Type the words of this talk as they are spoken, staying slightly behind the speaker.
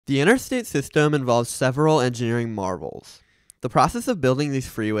The interstate system involves several engineering marvels. The process of building these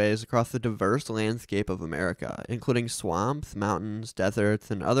freeways across the diverse landscape of America, including swamps, mountains,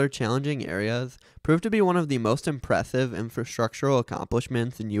 deserts, and other challenging areas, proved to be one of the most impressive infrastructural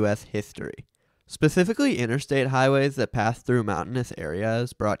accomplishments in U.S. history. Specifically, interstate highways that pass through mountainous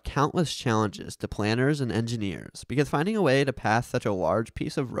areas brought countless challenges to planners and engineers because finding a way to pass such a large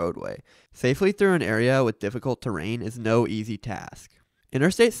piece of roadway safely through an area with difficult terrain is no easy task.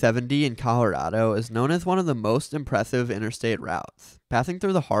 Interstate 70 in Colorado is known as one of the most impressive interstate routes, passing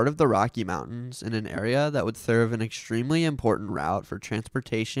through the heart of the Rocky Mountains in an area that would serve an extremely important route for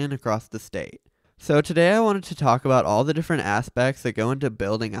transportation across the state. So today I wanted to talk about all the different aspects that go into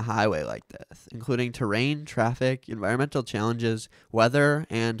building a highway like this, including terrain, traffic, environmental challenges, weather,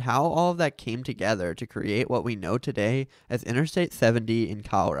 and how all of that came together to create what we know today as Interstate 70 in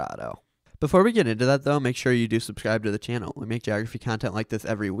Colorado. Before we get into that though, make sure you do subscribe to the channel. We make geography content like this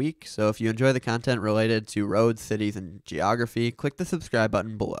every week, so if you enjoy the content related to roads, cities, and geography, click the subscribe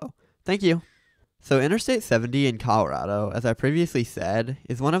button below. Thank you! So Interstate 70 in Colorado, as I previously said,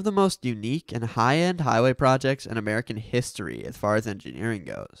 is one of the most unique and high-end highway projects in American history as far as engineering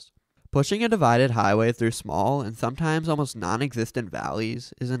goes. Pushing a divided highway through small and sometimes almost non-existent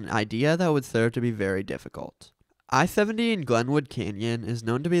valleys is an idea that would serve to be very difficult. I-70 in Glenwood Canyon is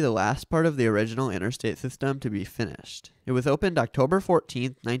known to be the last part of the original interstate system to be finished. It was opened October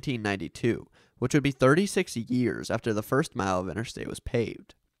 14, 1992, which would be 36 years after the first mile of interstate was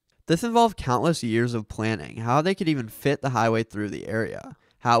paved. This involved countless years of planning how they could even fit the highway through the area,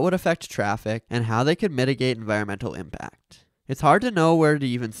 how it would affect traffic, and how they could mitigate environmental impact. It's hard to know where to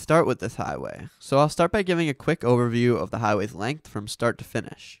even start with this highway, so I'll start by giving a quick overview of the highway's length from start to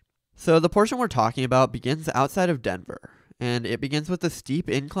finish. So the portion we're talking about begins outside of Denver, and it begins with a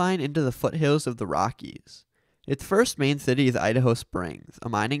steep incline into the foothills of the Rockies. Its first main city is Idaho Springs, a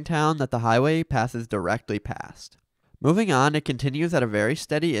mining town that the highway passes directly past. Moving on, it continues at a very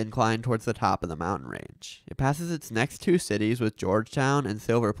steady incline towards the top of the mountain range. It passes its next two cities with Georgetown and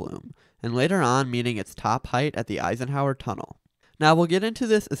Silver Plume, and later on meeting its top height at the Eisenhower Tunnel. Now we'll get into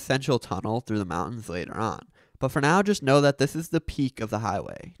this essential tunnel through the mountains later on. But for now, just know that this is the peak of the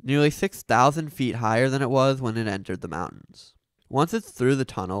highway, nearly 6,000 feet higher than it was when it entered the mountains. Once it's through the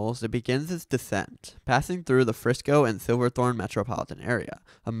tunnels, it begins its descent, passing through the Frisco and Silverthorne metropolitan area,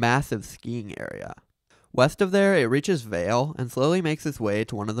 a massive skiing area. West of there, it reaches Vail and slowly makes its way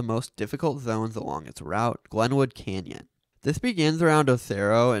to one of the most difficult zones along its route, Glenwood Canyon. This begins around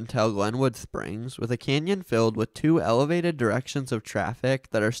Ocero until Glenwood Springs, with a canyon filled with two elevated directions of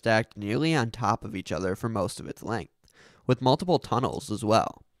traffic that are stacked nearly on top of each other for most of its length, with multiple tunnels as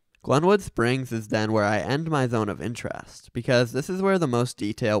well. Glenwood Springs is then where I end my zone of interest, because this is where the most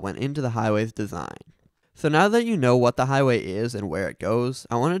detail went into the highway's design. So now that you know what the highway is and where it goes,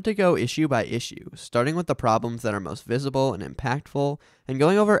 I wanted to go issue by issue, starting with the problems that are most visible and impactful, and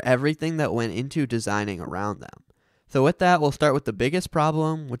going over everything that went into designing around them. So with that, we'll start with the biggest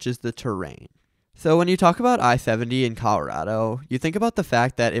problem, which is the terrain. So when you talk about I-70 in Colorado, you think about the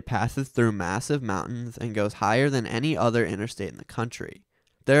fact that it passes through massive mountains and goes higher than any other interstate in the country.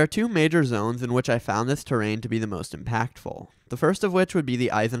 There are two major zones in which I found this terrain to be the most impactful, the first of which would be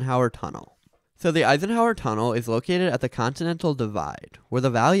the Eisenhower Tunnel. So the Eisenhower Tunnel is located at the Continental Divide, where the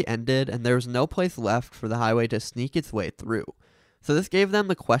valley ended and there was no place left for the highway to sneak its way through. So this gave them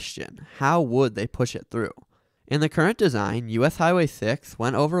the question, how would they push it through? In the current design, US Highway 6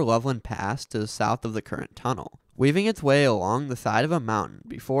 went over Loveland Pass to the south of the current tunnel, weaving its way along the side of a mountain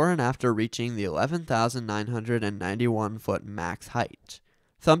before and after reaching the 11,991-foot max height.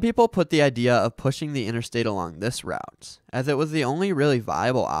 Some people put the idea of pushing the interstate along this route, as it was the only really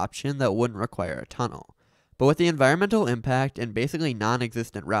viable option that wouldn't require a tunnel. But with the environmental impact and basically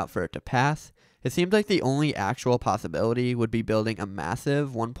non-existent route for it to pass, it seemed like the only actual possibility would be building a massive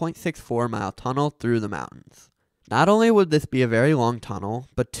 1.64-mile tunnel through the mountains. Not only would this be a very long tunnel,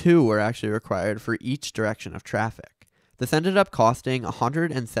 but two were actually required for each direction of traffic. This ended up costing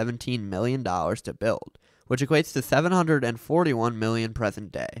 $117 million to build, which equates to $741 million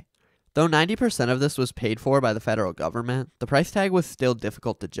present day. Though 90% of this was paid for by the federal government, the price tag was still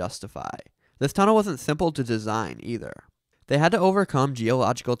difficult to justify. This tunnel wasn't simple to design either. They had to overcome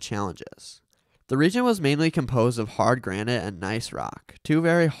geological challenges. The region was mainly composed of hard granite and gneiss rock, two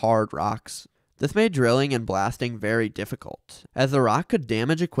very hard rocks. This made drilling and blasting very difficult, as the rock could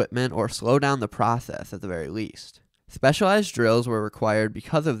damage equipment or slow down the process at the very least. Specialized drills were required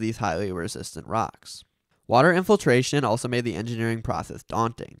because of these highly resistant rocks. Water infiltration also made the engineering process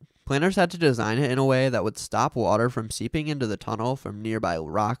daunting. Planners had to design it in a way that would stop water from seeping into the tunnel from nearby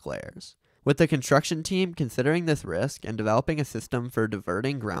rock layers. with the construction team considering this risk and developing a system for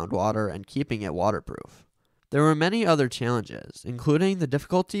diverting groundwater and keeping it waterproof. There were many other challenges, including the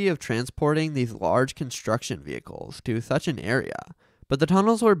difficulty of transporting these large construction vehicles to such an area, but the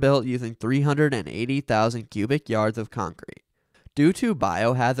tunnels were built using 380,000 cubic yards of concrete. Due to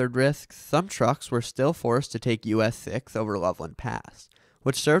biohazard risks, some trucks were still forced to take US 6 over Loveland Pass,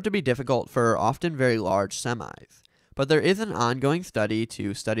 which served to be difficult for often very large semis. But there is an ongoing study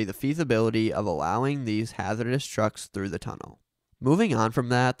to study the feasibility of allowing these hazardous trucks through the tunnel. Moving on from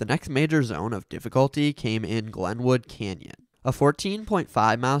that, the next major zone of difficulty came in Glenwood Canyon, a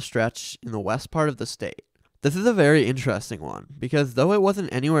 14.5-mile stretch in the west part of the state. This is a very interesting one, because though it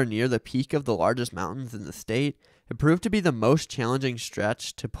wasn't anywhere near the peak of the largest mountains in the state, it proved to be the most challenging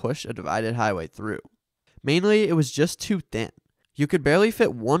stretch to push a divided highway through. Mainly, it was just too thin. You could barely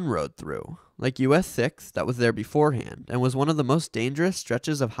fit one road through, like US 6 that was there beforehand, and was one of the most dangerous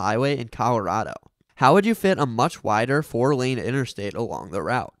stretches of highway in Colorado. How would you fit a much wider 4-lane interstate along the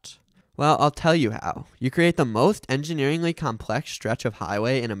route? Well, I'll tell you how. You create the most engineeringly complex stretch of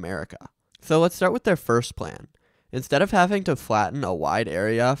highway in America. So let's start with their first plan. Instead of having to flatten a wide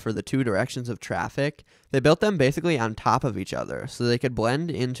area for the two directions of traffic, they built them basically on top of each other so they could blend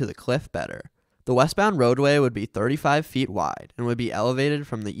into the cliff better. The westbound roadway would be 35 feet wide and would be elevated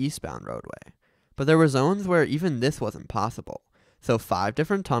from the eastbound roadway. But there were zones where even this wasn't possible, so 5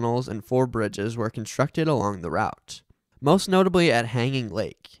 different tunnels and 4 bridges were constructed along the route. Most notably at Hanging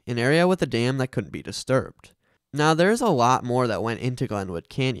Lake, an area with a dam that couldn't be disturbed. Now there's a lot more that went into Glenwood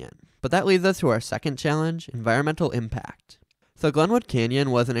Canyon, but that leads us to our second challenge, environmental impact. So Glenwood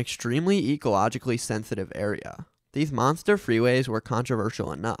Canyon was an extremely ecologically sensitive area. These monster freeways were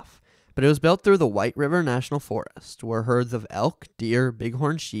controversial enough, but it was built through the White River National Forest, where herds of elk, deer,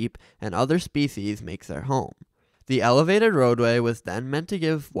 bighorn sheep, and other species make their home. The elevated roadway was then meant to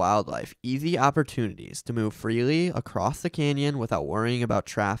give wildlife easy opportunities to move freely across the canyon without worrying about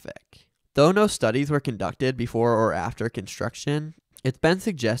traffic. Though no studies were conducted before or after construction, it's been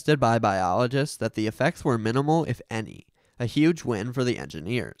suggested by biologists that the effects were minimal if any, a huge win for the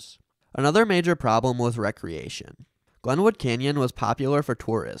engineers. Another major problem was recreation. Glenwood Canyon was popular for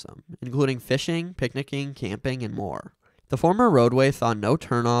tourism, including fishing, picnicking, camping, and more. The former roadway saw no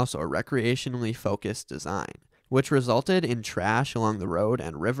turnoffs or recreationally focused design, which resulted in trash along the road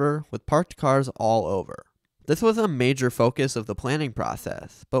and river with parked cars all over. This was a major focus of the planning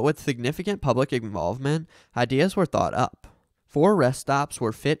process, but with significant public involvement, ideas were thought up. 4 rest stops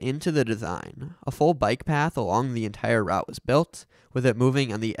were fit into the design. A full bike path along the entire route was built, with it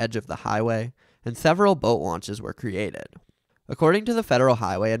moving on the edge of the highway, and several boat launches were created. According to the Federal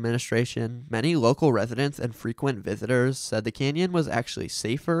Highway Administration, many local residents and frequent visitors said the canyon was actually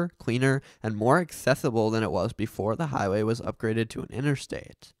safer, cleaner, and more accessible than it was before the highway was upgraded to an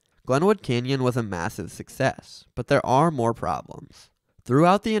interstate. Glenwood Canyon was a massive success, but there are more problems.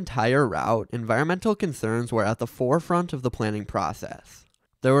 Throughout the entire route, environmental concerns were at the forefront of the planning process.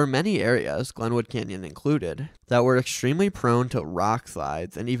 There were many areas, Glenwood Canyon included, that were extremely prone to rock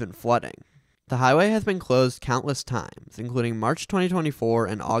slides and even flooding. The highway has been closed countless times, including March 2024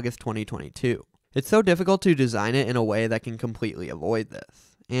 and August 2022. It's so difficult to design it in a way that can completely avoid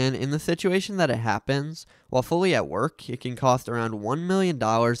this. And in the situation that it happens, while fully at work, it can cost around $1 million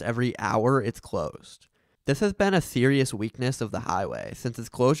every hour it's closed. This has been a serious weakness of the highway, since its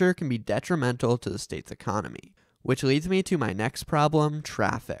closure can be detrimental to the state's economy. Which leads me to my next problem,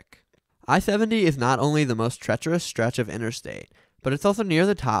 traffic. I-70 is not only the most treacherous stretch of interstate, but it's also near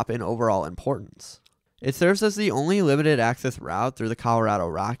the top in overall importance. It serves as the only limited access route through the Colorado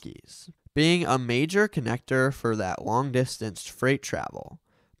Rockies, being a major connector for that long-distance freight travel.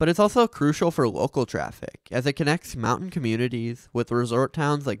 But it's also crucial for local traffic, as it connects mountain communities, with resort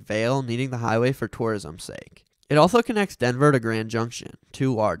towns like Vail needing the highway for tourism's sake. It also connects Denver to Grand Junction,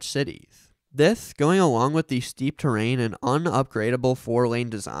 2 large cities. This, going along with the steep terrain and unupgradable 4-lane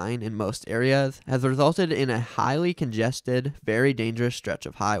design in most areas, has resulted in a highly congested, very dangerous stretch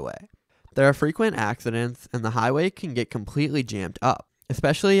of highway. There are frequent accidents, and the highway can get completely jammed up,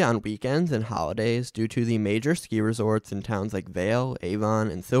 especially on weekends and holidays due to the major ski resorts in towns like Vail,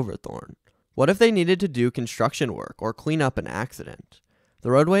 Avon, and Silverthorne. What if they needed to do construction work or clean up an accident?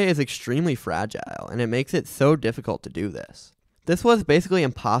 The roadway is extremely fragile, and it makes it so difficult to do this. This was basically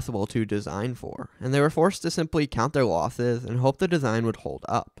impossible to design for, and they were forced to simply count their losses and hope the design would hold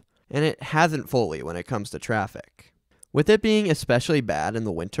up. And it hasn't fully when it comes to traffic. With it being especially bad in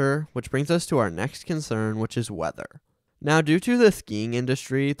the winter, which brings us to our next concern, which is weather. Now, due to the skiing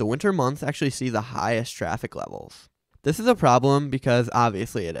industry, the winter months actually see the highest traffic levels. This is a problem because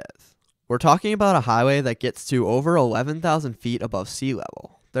obviously it is. We're talking about a highway that gets to over 11,000 feet above sea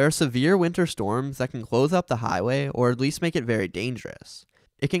level. There are severe winter storms that can close up the highway or at least make it very dangerous.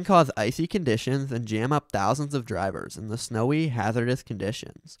 It can cause icy conditions and jam up thousands of drivers in the snowy, hazardous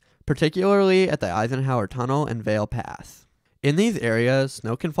conditions, particularly at the Eisenhower Tunnel and Vale Pass. In these areas,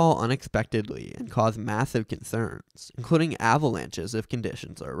 snow can fall unexpectedly and cause massive concerns, including avalanches if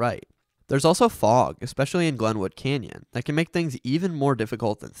conditions are right. There's also fog, especially in Glenwood Canyon, that can make things even more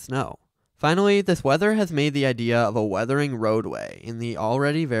difficult than snow. Finally, this weather has made the idea of a weathering roadway in the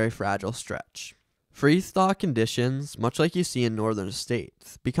already very fragile stretch. Freeze-thaw conditions, much like you see in northern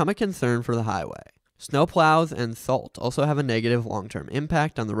states, become a concern for the highway. Snowplows and salt also have a negative long-term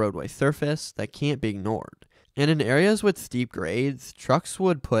impact on the roadway surface that can't be ignored. And in areas with steep grades, trucks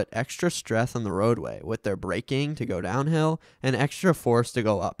would put extra stress on the roadway with their braking to go downhill and extra force to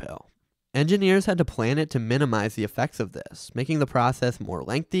go uphill. Engineers had to plan it to minimize the effects of this, making the process more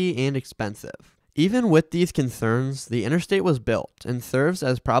lengthy and expensive. Even with these concerns, the interstate was built and serves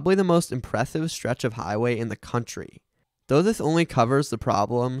as probably the most impressive stretch of highway in the country. Though this only covers the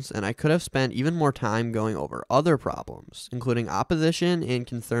problems, and I could have spent even more time going over other problems, including opposition and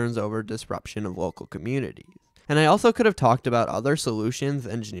concerns over disruption of local communities. And I also could have talked about other solutions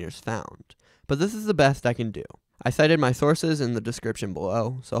engineers found, but this is the best I can do. I cited my sources in the description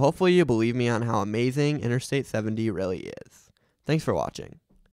below, so hopefully you believe me on how amazing Interstate 70 really is. Thanks for watching.